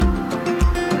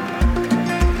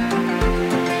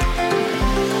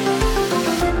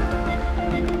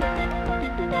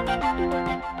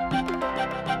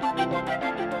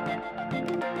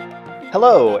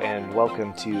Hello, and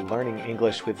welcome to Learning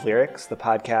English with Lyrics, the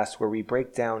podcast where we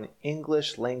break down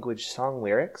English language song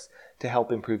lyrics to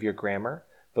help improve your grammar,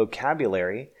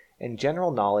 vocabulary, and general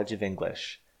knowledge of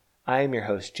English. I am your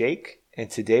host, Jake,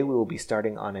 and today we will be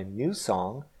starting on a new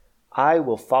song, I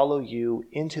Will Follow You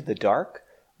Into the Dark,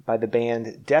 by the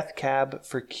band Death Cab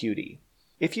for Cutie.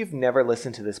 If you've never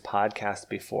listened to this podcast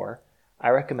before, I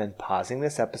recommend pausing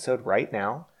this episode right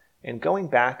now and going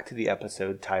back to the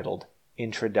episode titled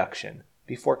Introduction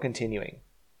before continuing.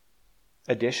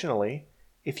 Additionally,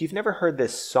 if you've never heard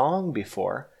this song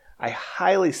before, I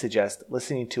highly suggest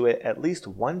listening to it at least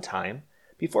one time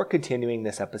before continuing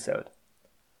this episode.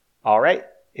 All right,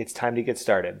 it's time to get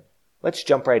started. Let's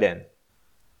jump right in.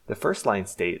 The first line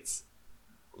states,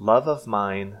 "Love of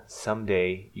mine,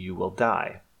 someday you will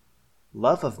die."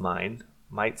 Love of mine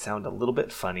might sound a little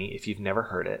bit funny if you've never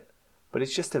heard it, but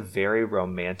it's just a very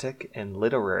romantic and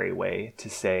literary way to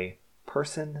say,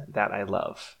 person that I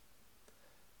love.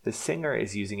 The singer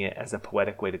is using it as a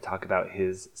poetic way to talk about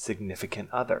his significant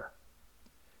other.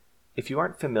 If you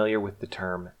aren't familiar with the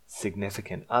term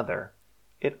significant other,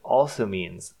 it also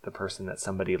means the person that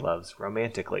somebody loves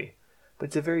romantically, but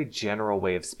it's a very general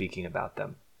way of speaking about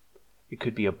them. It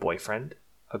could be a boyfriend,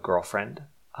 a girlfriend,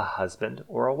 a husband,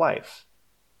 or a wife.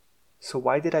 So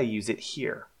why did I use it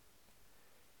here?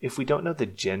 If we don't know the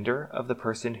gender of the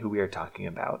person who we are talking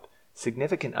about,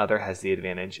 significant other has the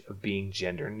advantage of being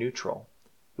gender neutral,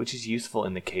 which is useful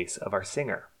in the case of our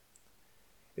singer.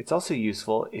 It's also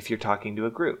useful if you're talking to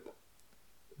a group.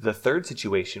 The third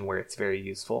situation where it's very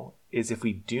useful is if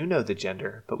we do know the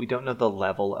gender, but we don't know the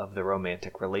level of the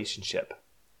romantic relationship.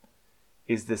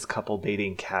 Is this couple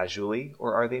dating casually,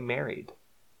 or are they married?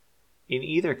 In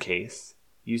either case,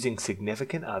 using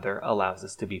significant other allows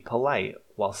us to be polite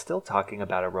while still talking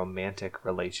about a romantic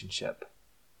relationship.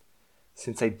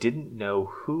 Since I didn't know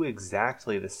who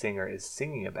exactly the singer is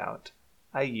singing about,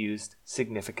 I used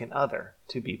significant other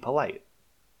to be polite.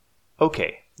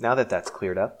 Okay, now that that's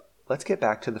cleared up, let's get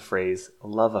back to the phrase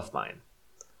love of mine.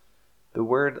 The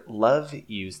word love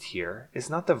used here is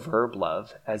not the verb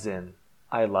love, as in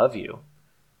I love you.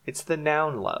 It's the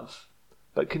noun love,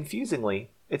 but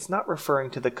confusingly, it's not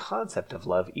referring to the concept of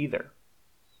love either.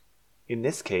 In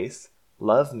this case,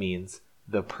 love means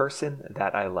the person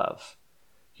that I love.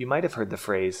 You might have heard the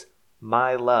phrase,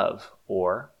 my love,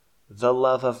 or the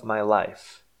love of my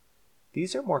life.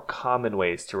 These are more common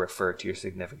ways to refer to your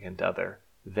significant other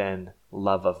than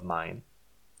love of mine.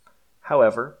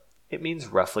 However, it means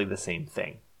roughly the same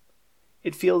thing.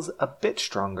 It feels a bit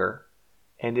stronger,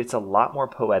 and it's a lot more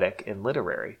poetic and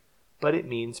literary, but it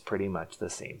means pretty much the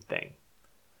same thing.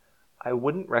 I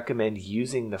wouldn't recommend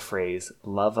using the phrase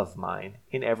love of mine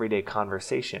in everyday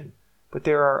conversation, but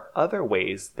there are other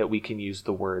ways that we can use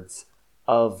the words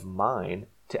of mine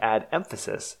to add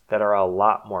emphasis that are a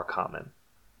lot more common.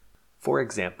 For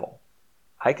example,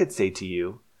 I could say to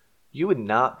you, you would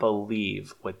not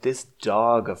believe what this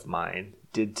dog of mine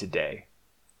did today.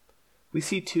 We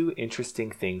see two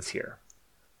interesting things here.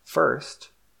 First,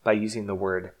 by using the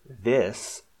word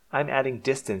this, I'm adding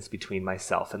distance between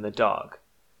myself and the dog.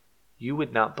 You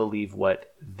would not believe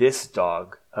what this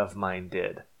dog of mine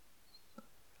did.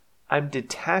 I'm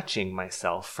detaching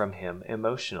myself from him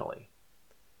emotionally.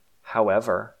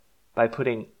 However, by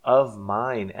putting of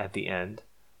mine at the end,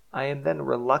 I am then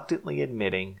reluctantly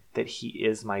admitting that he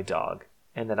is my dog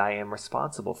and that I am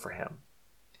responsible for him.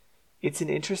 It's an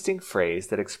interesting phrase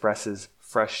that expresses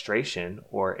frustration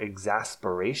or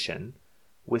exasperation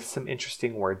with some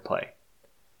interesting wordplay.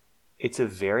 It's a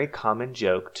very common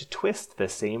joke to twist the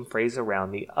same phrase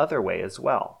around the other way as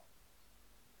well.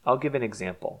 I'll give an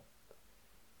example.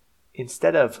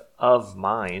 Instead of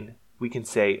mine, we can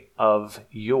say of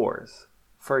yours.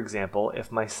 For example,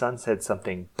 if my son said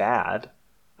something bad,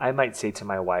 I might say to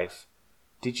my wife,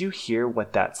 "Did you hear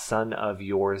what that son of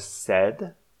yours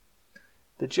said?"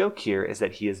 The joke here is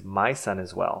that he is my son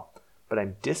as well, but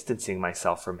I'm distancing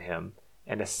myself from him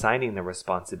and assigning the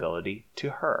responsibility to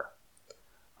her.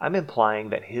 I'm implying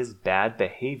that his bad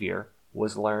behavior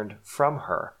was learned from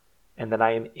her and that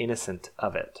I am innocent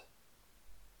of it.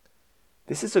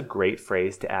 This is a great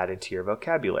phrase to add into your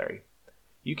vocabulary.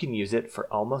 You can use it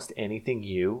for almost anything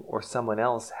you or someone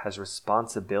else has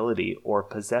responsibility or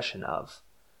possession of,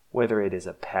 whether it is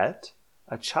a pet,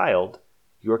 a child,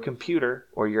 your computer,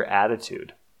 or your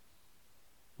attitude.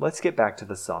 Let's get back to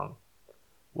the song.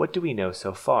 What do we know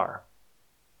so far?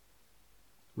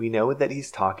 We know that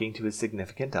he's talking to his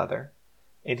significant other,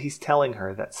 and he's telling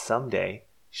her that someday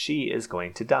she is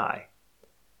going to die.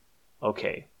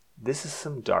 Okay, this is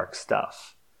some dark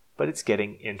stuff, but it's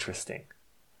getting interesting.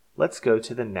 Let's go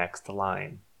to the next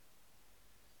line.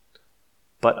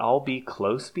 but I'll be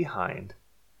close behind.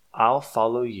 I'll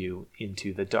follow you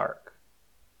into the dark.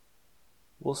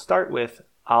 We'll start with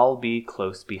I'll be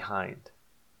close behind.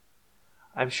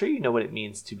 I'm sure you know what it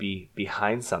means to be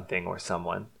behind something or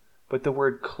someone, but the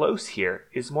word close here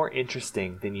is more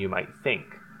interesting than you might think.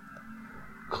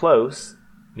 Close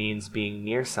means being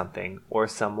near something or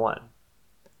someone.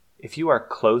 If you are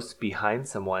close behind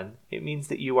someone, it means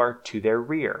that you are to their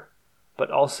rear, but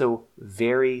also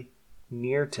very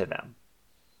near to them.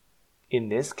 In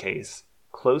this case,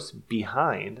 close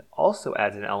behind also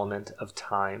adds an element of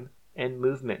time and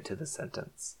movement to the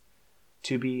sentence.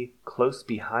 To be close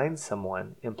behind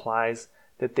someone implies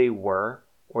that they were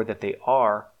or that they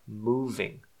are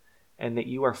moving, and that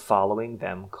you are following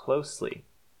them closely.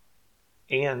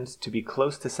 And to be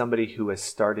close to somebody who has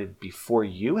started before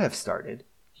you have started,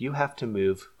 you have to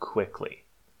move quickly.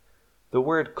 The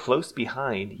word close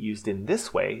behind used in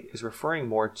this way is referring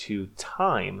more to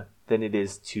time than it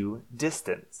is to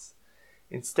distance.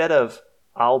 Instead of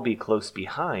I'll be close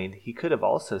behind, he could have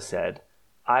also said,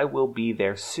 I will be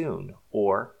there soon,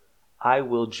 or I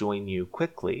will join you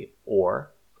quickly,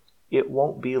 or it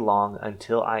won't be long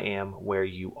until I am where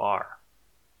you are.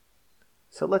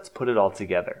 So let's put it all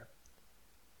together.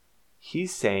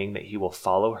 He's saying that he will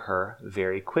follow her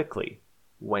very quickly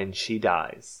when she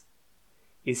dies.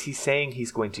 Is he saying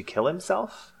he's going to kill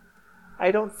himself?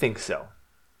 I don't think so.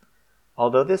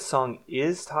 Although this song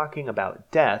is talking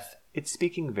about death, it's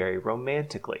speaking very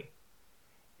romantically.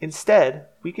 Instead,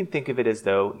 we can think of it as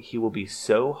though he will be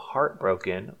so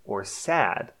heartbroken or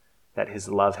sad that his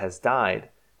love has died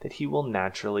that he will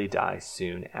naturally die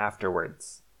soon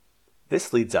afterwards.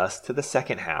 This leads us to the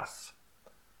second half.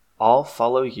 I'll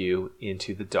follow you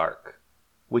into the dark,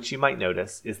 which you might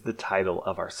notice is the title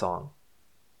of our song.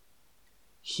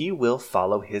 He will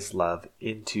follow his love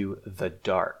into the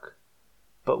dark.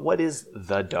 But what is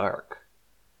the dark?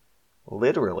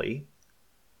 Literally,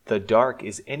 the dark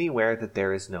is anywhere that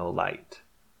there is no light.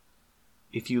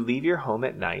 If you leave your home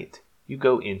at night, you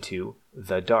go into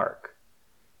the dark.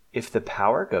 If the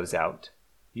power goes out,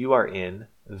 you are in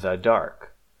the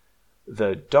dark.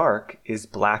 The dark is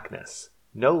blackness,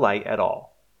 no light at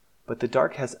all, but the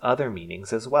dark has other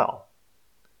meanings as well.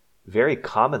 Very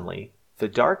commonly, the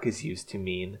dark is used to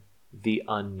mean the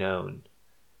unknown.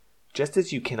 Just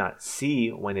as you cannot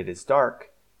see when it is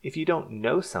dark, if you don't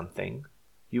know something,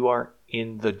 you are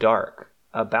in the dark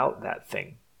about that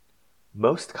thing.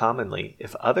 Most commonly,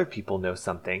 if other people know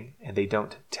something and they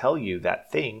don't tell you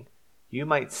that thing, you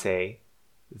might say,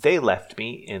 they left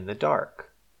me in the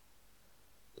dark.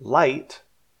 Light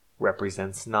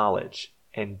represents knowledge,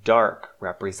 and dark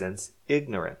represents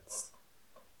ignorance.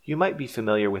 You might be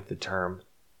familiar with the term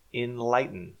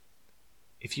enlighten.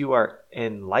 If you are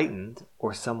enlightened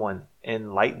or someone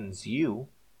enlightens you,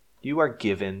 you are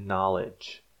given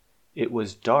knowledge. It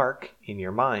was dark in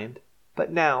your mind,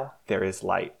 but now there is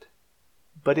light.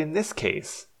 But in this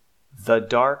case, the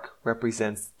dark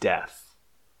represents death,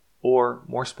 or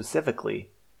more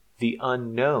specifically, the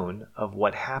unknown of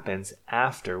what happens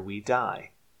after we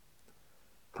die.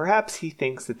 Perhaps he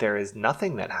thinks that there is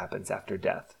nothing that happens after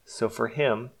death, so for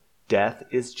him, death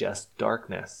is just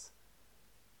darkness.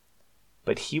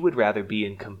 But he would rather be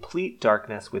in complete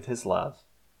darkness with his love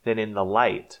than in the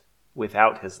light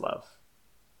without his love.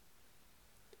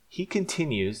 He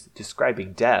continues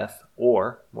describing death,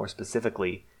 or more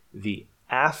specifically, the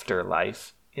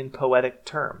afterlife, in poetic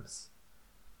terms.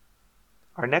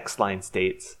 Our next line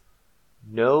states,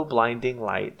 no blinding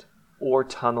light or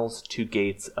tunnels to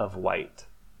gates of white.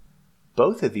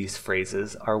 Both of these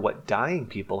phrases are what dying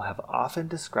people have often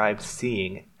described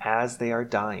seeing as they are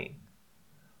dying.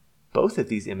 Both of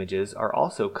these images are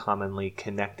also commonly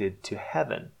connected to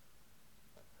heaven.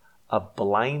 A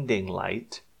blinding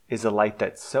light is a light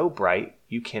that's so bright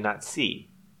you cannot see.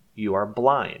 You are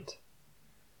blind.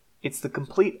 It's the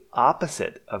complete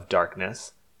opposite of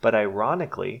darkness, but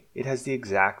ironically, it has the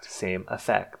exact same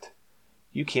effect.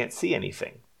 You can't see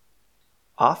anything.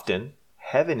 Often,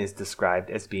 heaven is described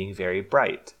as being very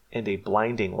bright, and a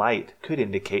blinding light could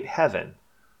indicate heaven.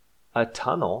 A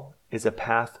tunnel is a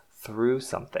path through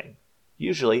something,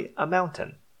 usually a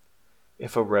mountain.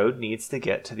 If a road needs to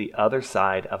get to the other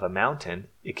side of a mountain,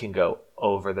 it can go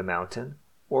over the mountain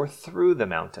or through the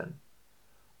mountain.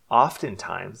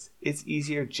 Oftentimes, it's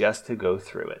easier just to go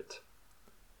through it.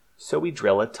 So we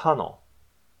drill a tunnel.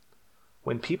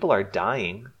 When people are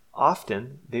dying,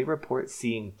 often they report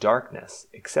seeing darkness,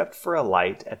 except for a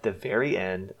light at the very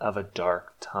end of a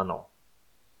dark tunnel.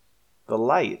 The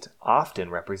light often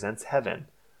represents heaven,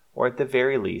 or at the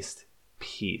very least,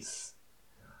 peace.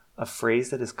 A phrase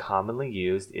that is commonly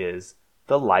used is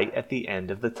the light at the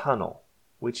end of the tunnel,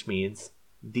 which means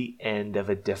the end of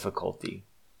a difficulty.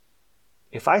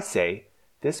 If I say,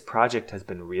 "This project has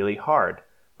been really hard,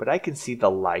 but I can see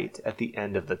the light at the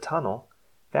end of the tunnel,"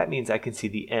 that means I can see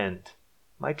the end.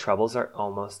 My troubles are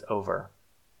almost over.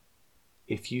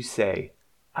 If you say,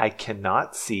 "I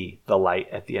cannot see the light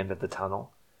at the end of the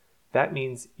tunnel," that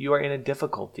means you are in a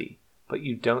difficulty, but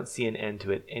you don't see an end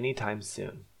to it anytime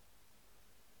soon.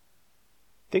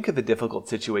 Think of a difficult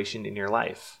situation in your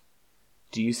life.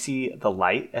 Do you see the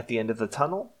light at the end of the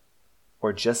tunnel,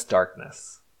 or just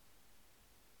darkness?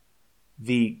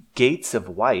 The gates of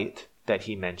white that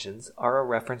he mentions are a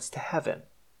reference to heaven.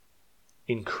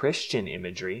 In Christian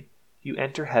imagery, you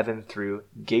enter heaven through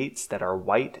gates that are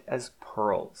white as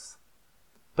pearls.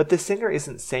 But the singer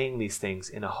isn't saying these things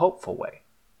in a hopeful way.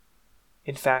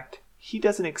 In fact, he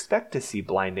doesn't expect to see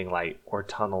blinding light or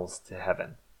tunnels to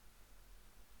heaven.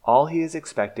 All he is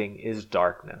expecting is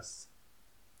darkness.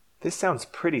 This sounds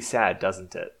pretty sad,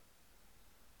 doesn't it?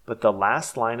 But the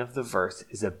last line of the verse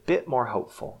is a bit more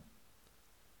hopeful.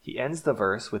 He ends the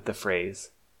verse with the phrase,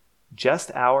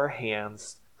 "Just our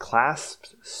hands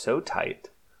clasped so tight,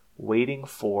 waiting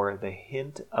for the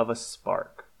hint of a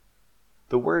spark."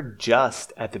 The word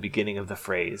 "just" at the beginning of the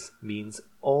phrase means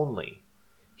only.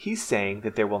 He's saying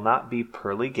that there will not be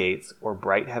pearly gates or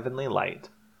bright heavenly light,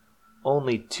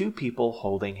 only two people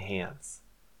holding hands.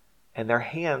 And their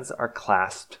hands are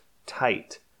clasped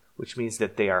tight, which means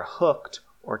that they are hooked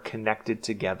or connected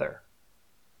together.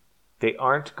 They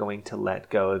aren't going to let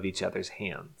go of each other's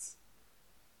hands.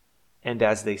 And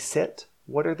as they sit,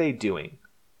 what are they doing?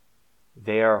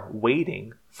 They are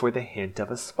waiting for the hint of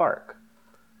a spark.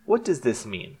 What does this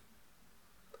mean?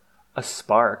 A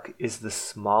spark is the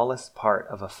smallest part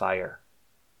of a fire.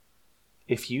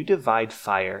 If you divide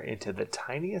fire into the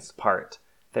tiniest part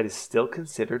that is still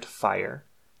considered fire,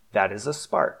 that is a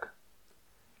spark.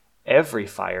 Every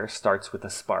fire starts with a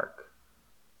spark.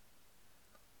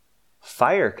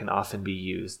 Fire can often be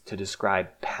used to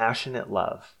describe passionate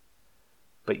love,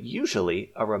 but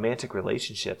usually a romantic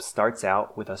relationship starts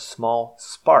out with a small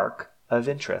spark of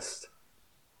interest.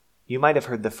 You might have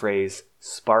heard the phrase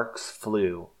 "sparks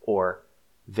flew" or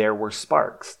 "there were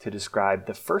sparks" to describe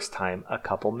the first time a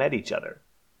couple met each other.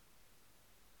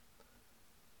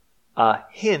 A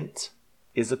hint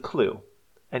is a clue,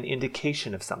 an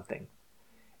indication of something.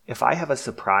 If I have a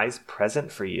surprise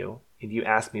present for you and you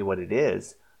ask me what it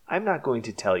is, I'm not going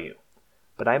to tell you,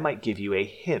 but I might give you a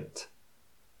hint.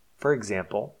 For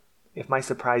example, if my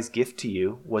surprise gift to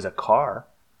you was a car,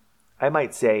 I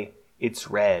might say, "It's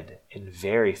red and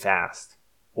very fast,"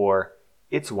 or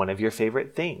 "It's one of your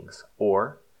favorite things,"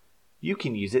 or "You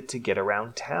can use it to get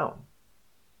around town."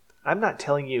 I'm not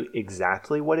telling you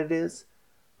exactly what it is,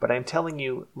 but I'm telling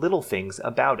you little things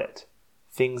about it,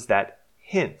 things that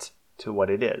hint to what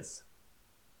it is.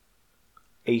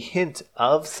 A hint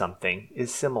of something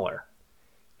is similar.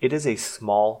 It is a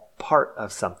small part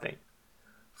of something.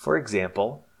 For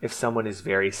example, if someone is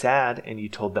very sad and you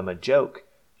told them a joke,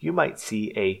 you might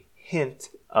see a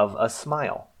hint of a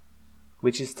smile,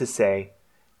 which is to say,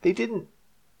 they didn't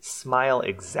smile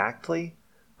exactly,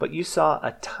 but you saw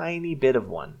a tiny bit of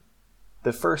one.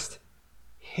 The first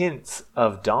hints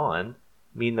of dawn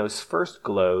mean those first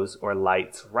glows or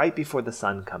lights right before the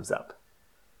sun comes up.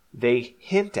 They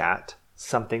hint at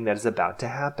something that is about to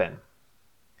happen.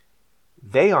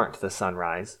 They aren't the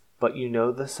sunrise, but you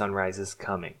know the sunrise is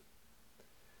coming.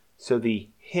 So the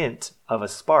hint of a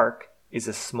spark is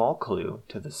a small clue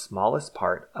to the smallest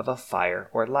part of a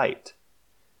fire or light.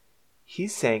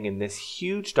 He's saying in this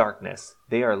huge darkness,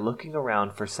 they are looking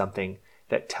around for something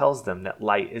that tells them that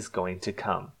light is going to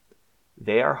come.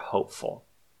 They are hopeful.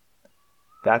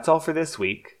 That's all for this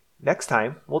week. Next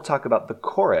time, we'll talk about the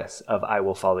chorus of "I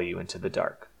Will Follow You Into the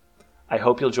Dark." I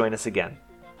hope you'll join us again.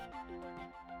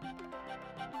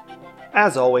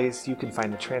 As always, you can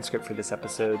find the transcript for this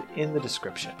episode in the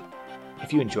description.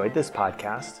 If you enjoyed this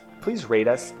podcast, please rate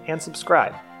us and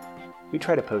subscribe. We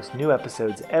try to post new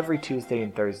episodes every Tuesday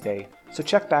and Thursday, so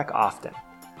check back often.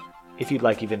 If you'd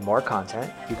like even more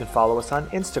content, you can follow us on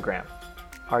Instagram.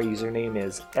 Our username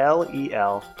is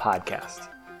LEL Podcast.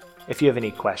 If you have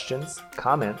any questions,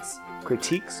 comments,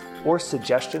 critiques, or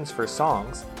suggestions for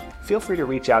songs, feel free to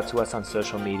reach out to us on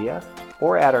social media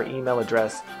or at our email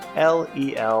address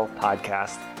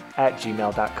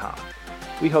lelpodcast@gmail.com.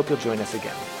 We hope you'll join us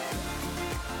again.